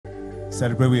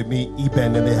Celebrate with me,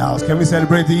 EBEN in the house. Can we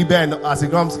celebrate the EBEN as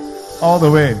it comes all the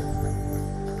way?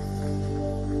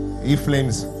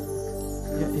 E-Flames.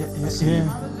 Yeah.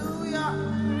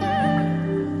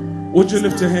 Would you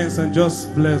lift your hands and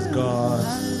just bless God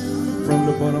from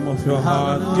the bottom of your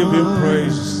heart? Give him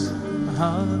praise.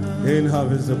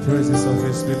 Inhabit the praises of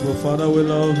his people. Father, we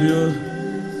love you.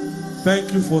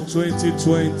 Thank you for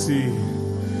 2020.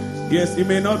 Yes, it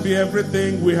may not be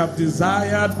everything we have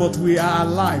desired, but we are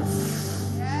alive.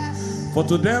 For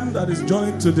to them that is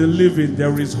joined to the living,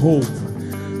 there is hope.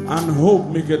 And hope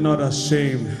maketh not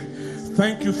ashamed.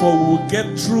 Thank you for we will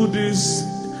get through this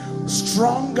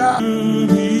stronger.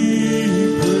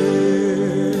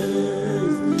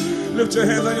 Lift your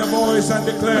hands on your voice and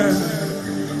declare,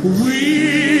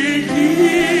 we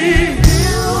give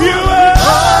you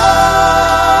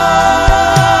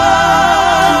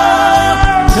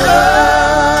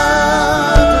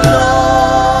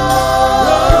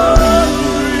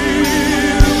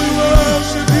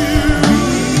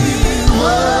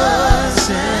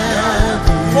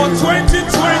for 2020,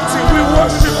 we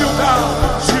worship you, God.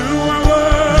 You are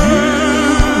worthy.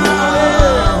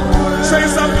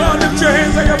 Saints of God, lift your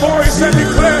hands and your voice and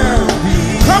declare.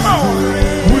 Come on.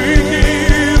 We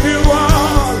give you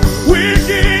all. We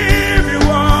give you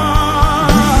all.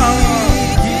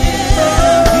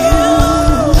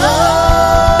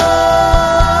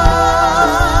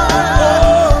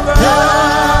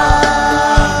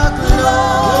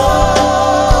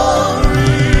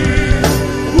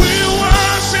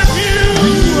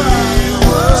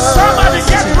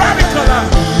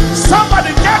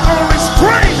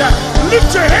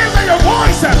 Lift your hands and your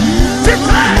voice and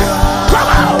declare,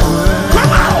 come out,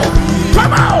 come out,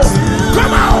 come out,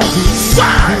 come out,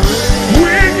 sign.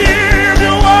 We give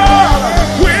you all,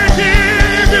 we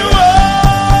give you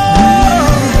all.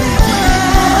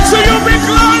 So you be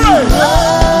glory,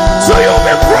 so you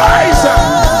be praise,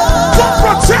 for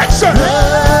protection,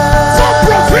 for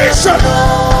provision,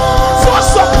 for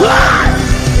supply.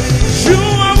 You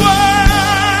are worthy.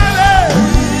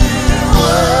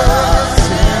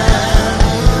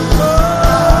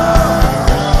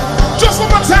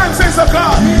 Time, saints of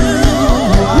God.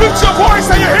 Lift your voice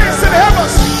and your hands to the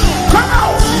heavens. Come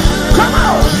out, come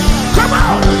out, come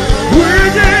out. We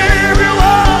give you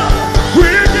all. We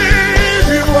give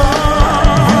you all.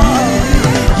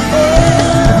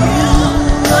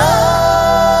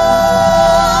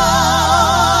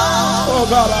 Oh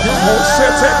God, I'm a whole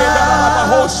shit. I'm a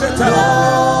whole shit.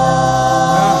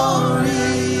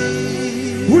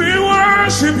 We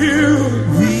worship you.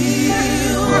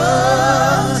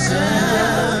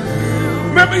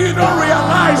 Maybe you don't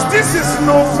realize this is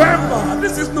November.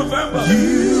 This is November.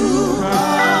 You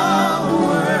are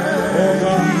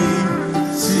worthy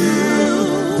to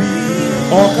be.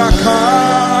 Okaka,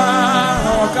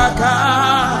 Okaka,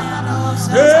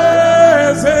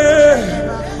 Eze,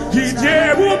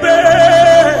 Hijebube,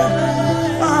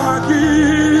 Agi,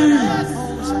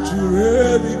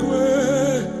 Jurebigwe,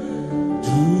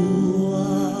 Jua.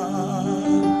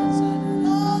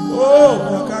 Oh,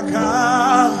 Okaka.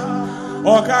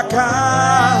 Okaka,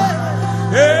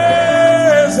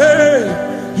 Eze,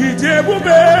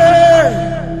 Hijebube,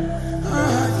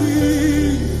 Agi,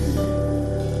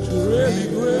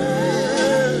 Jurebigwe,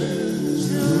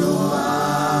 Jua.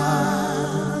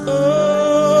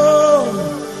 Oh,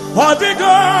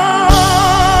 Odigo,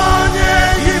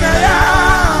 Yinaya,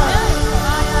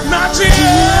 Nachi,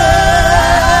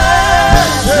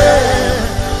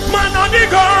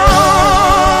 Manodigo.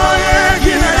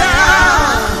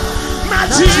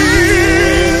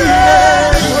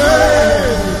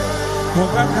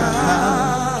 Okaka,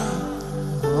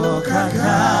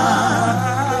 Okaka,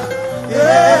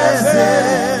 Eze,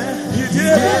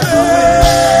 Hijebube,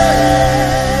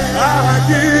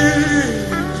 Agi,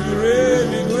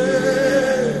 Jurebigwe,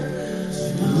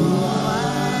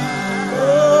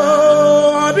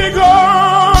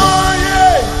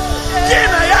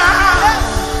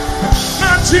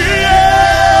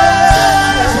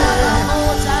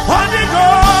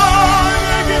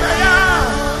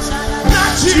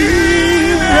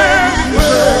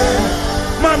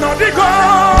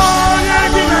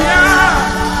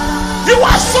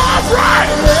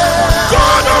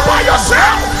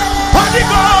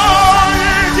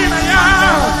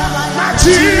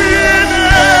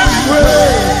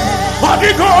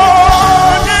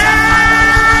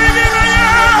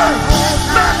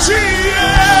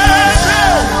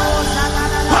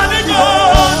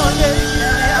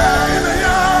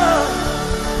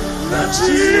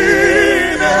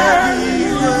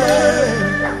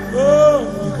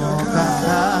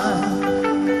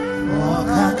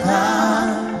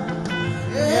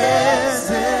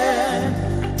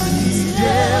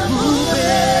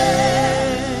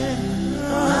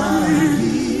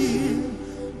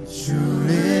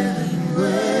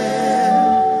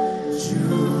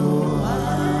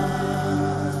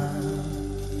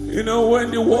 You know, when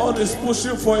the world is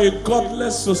pushing for a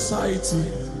godless society,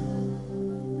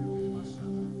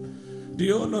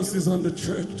 the onus is on the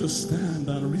church to stand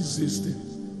and resist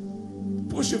it.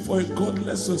 Pushing for a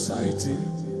godless society.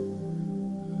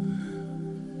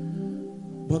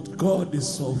 But God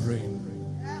is sovereign.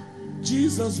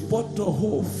 Jesus bought the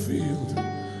whole field.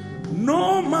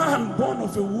 No man born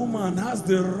of a woman has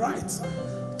the right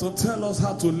to tell us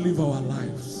how to live our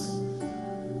lives.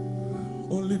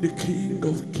 Only the King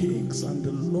of Kings and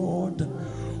the Lord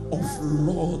of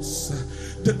Lords.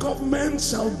 The government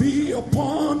shall be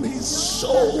upon his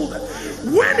shoulder.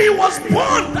 When he was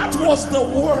born, that was the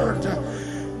word.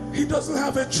 He doesn't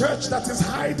have a church that is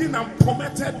hiding and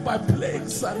tormented by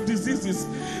plagues and diseases.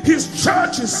 His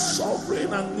church is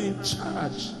sovereign and in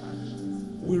charge.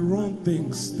 We run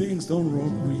things, things don't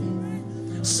run we.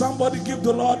 Somebody give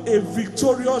the Lord a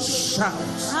victorious shout.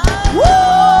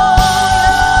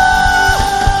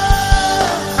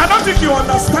 I don't think you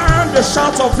understand the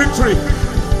shout of victory.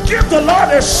 Give the Lord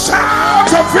a shout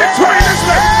of victory in this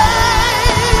place.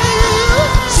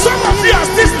 Some of you are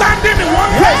still standing in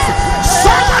one place.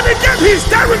 Somebody get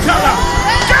hysterical.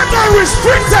 Get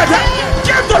unrestricted.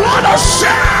 Give the Lord a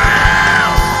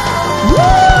shout.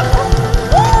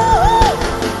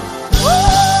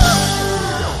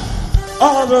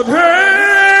 All the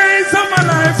days of my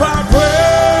life I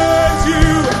praise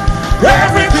you.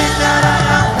 Everything that I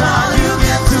have now, you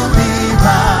get to be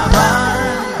my.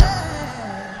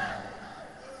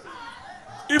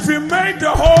 If he made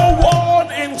the whole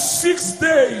world in 6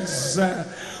 days,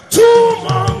 2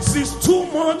 months is too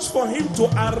much for him to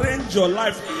arrange your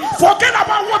life. Forget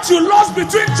about what you lost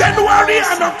between January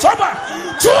and October.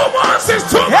 2 months is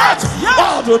too much.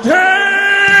 All the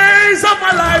days of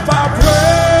my life I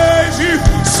praise you.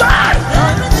 Say,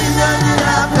 everything that you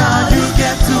have now, you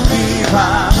get to be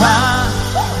Papa.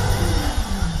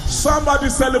 Somebody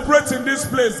celebrating this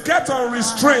place. Get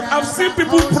unrestrained. I've seen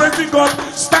people praising God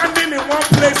standing in one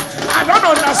place. I don't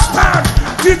understand.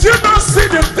 Did you not see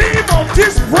the theme of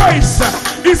this praise?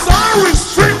 It's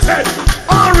unrestricted,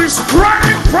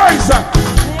 unrestrained praise.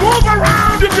 Move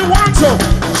around if you want to.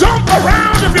 Jump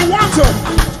around if you want to.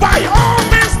 By all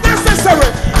means necessary.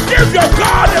 Give your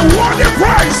God a worthy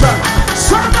praise.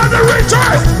 Somebody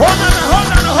rejoice. Hold on,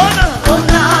 hold on, hold on. Hold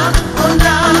on, hold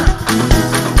on.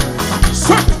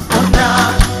 Hold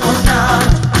on, hold on.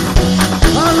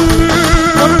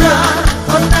 Hold on,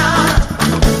 hold on.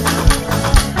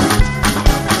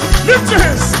 Lift your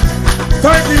hands.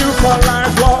 Thank you for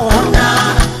life, Lord. Hold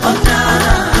on, hold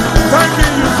on.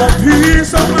 Thanking you for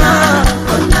peace of mind.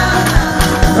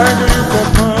 Thanking you for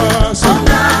mercy.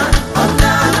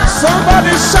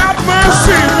 Somebody shout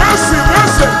mercy, mercy,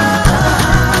 mercy.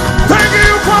 Thanking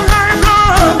you for life,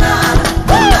 Lord.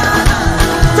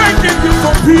 Thanking you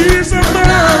for peace of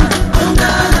mind.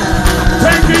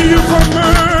 Thanking you for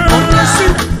mercy.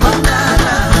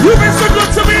 You've been so good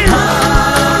to me.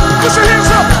 Put your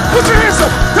hands up, put your hands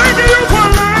up. Thanking you for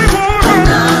life, Lord.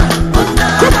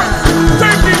 Come on.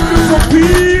 Thanking you for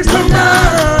peace of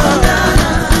mind.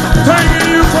 Thanking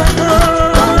you for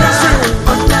mercy.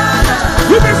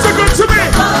 You've been so good to me.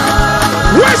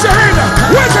 Raise your hand up.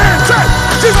 Raise your hand. Say,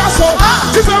 Jesus, oh,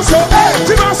 Jesus, oh,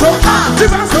 Jesus, oh,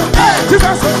 Jesus, oh,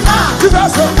 Jesus, oh,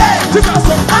 Jesus, oh, Jesus,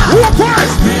 oh. Who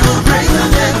praise? We will praise the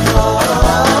name of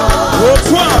God.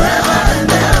 Forever and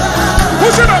ever.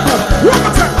 Push it up. One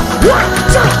more time. 1,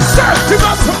 2, say,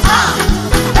 Jesus, oh.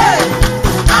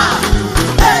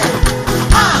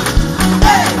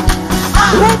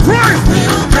 Who praise? We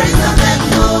will praise the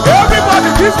name of God. Everybody,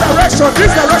 this direction,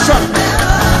 this direction.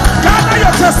 Gather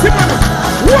your testimony.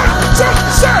 1, 2,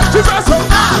 say, Jesus, oh.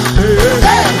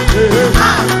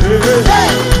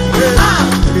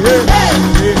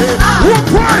 Who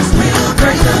praise? We will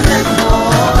praise the name of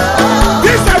God.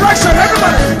 This direction,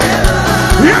 everybody.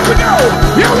 Here we go.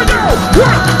 Here we go. 1,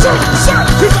 2, say,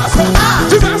 Jesus, oh.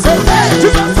 Jesus, oh.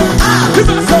 Jesus, oh.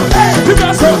 Jesus, oh.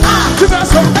 Jesus, oh.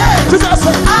 Jesus, oh. Jesus,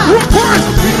 oh. Who praise?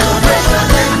 We will praise the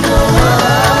name of God.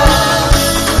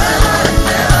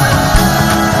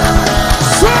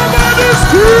 Somebody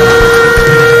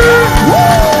scream! Woo!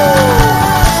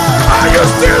 Are you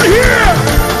still here?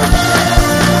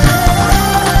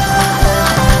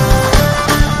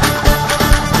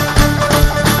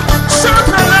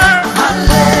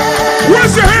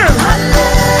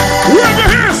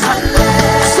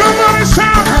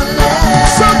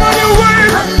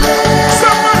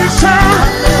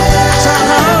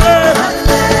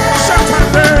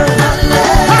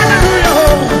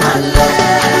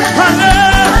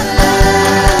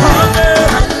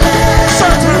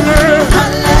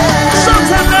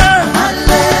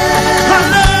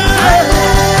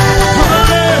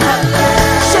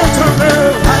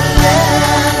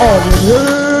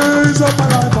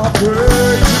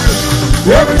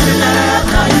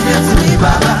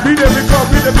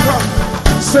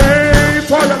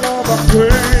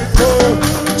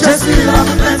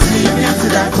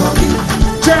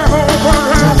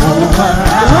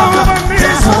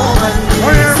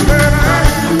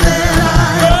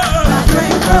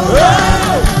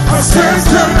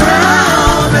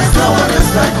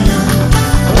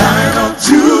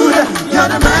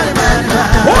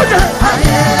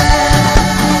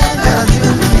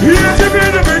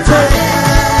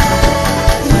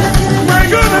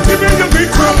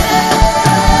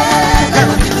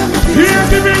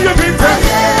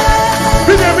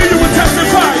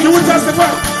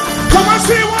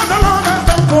 see what the Lord has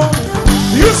done for me.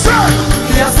 You said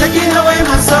He has taken away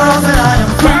my sorrows and I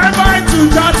am free. bye-bye to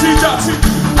Jati Jati.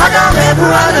 I got my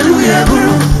hallelujah,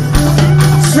 guru.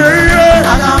 Say yeah.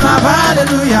 I got my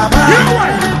hallelujah, You know why?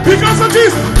 Because of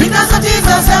Jesus. because of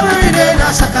Jesus every day,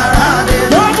 na shakara day.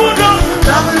 Double, double.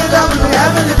 Double, double,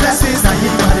 heavenly blessings I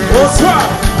hear my day. What's up?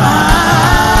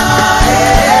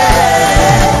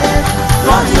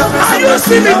 Are you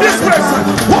seeing this person?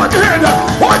 Hold your head up.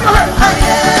 Hold your head.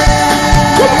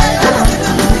 Come on, come on.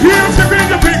 He has to be in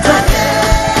the picture.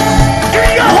 In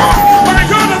your home, my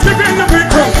God has to be in the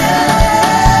picture.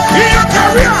 In your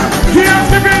career, he has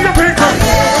to be in the picture.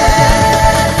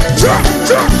 Jump,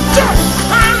 jump, jump.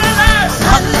 Hallelujah.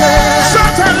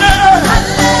 Shout hallelujah.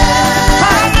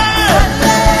 Hallelujah.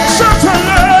 Shout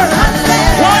hallelujah.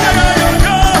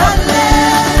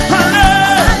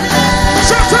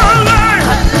 Shout hallelujah.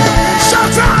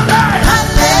 Shout hallelujah.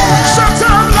 Shout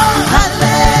hallelujah.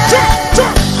 Jump,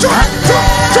 jump, jump, jump,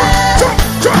 jump, jump,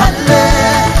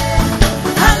 jump.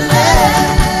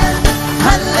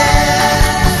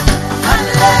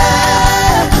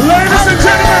 Ladies and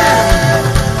gentlemen,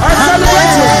 I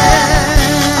celebrate you.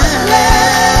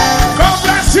 God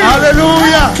bless you.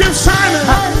 Hallelujah. Keep shining.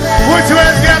 Put your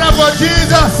hands together for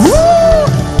Jesus.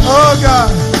 Oh God.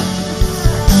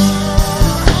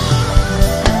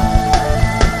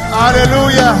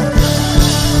 Hallelujah.